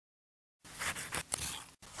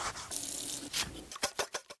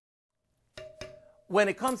When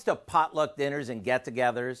it comes to potluck dinners and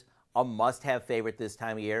get-togethers, a must-have favorite this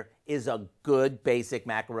time of year is a good basic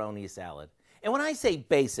macaroni salad. And when I say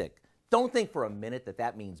basic, don't think for a minute that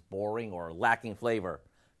that means boring or lacking flavor,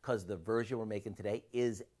 because the version we're making today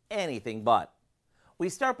is anything but. We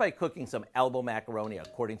start by cooking some elbow macaroni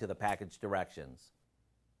according to the package directions.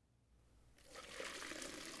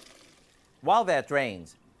 While that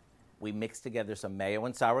drains, we mix together some mayo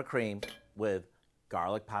and sour cream with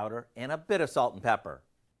garlic powder and a bit of salt and pepper.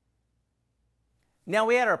 Now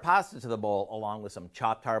we add our pasta to the bowl along with some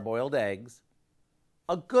chopped hard-boiled eggs,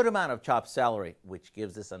 a good amount of chopped celery, which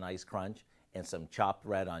gives us a nice crunch, and some chopped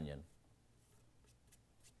red onion.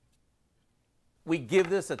 We give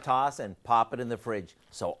this a toss and pop it in the fridge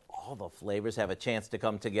so all the flavors have a chance to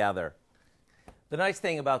come together. The nice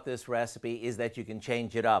thing about this recipe is that you can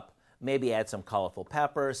change it up. Maybe add some colorful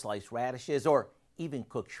peppers, sliced radishes, or even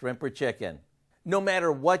cooked shrimp or chicken. No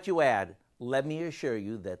matter what you add, let me assure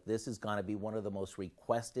you that this is going to be one of the most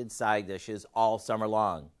requested side dishes all summer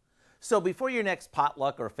long. So before your next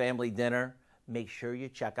potluck or family dinner, make sure you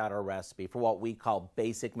check out our recipe for what we call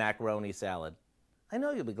Basic Macaroni Salad. I know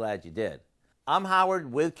you'll be glad you did. I'm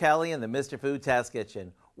Howard with Kelly in the Mr. Food Test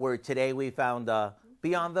Kitchen, where today we found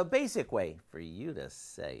beyond the basic way for you to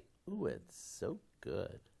say, ooh, it's so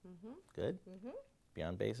good. Good?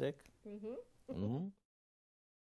 Beyond basic?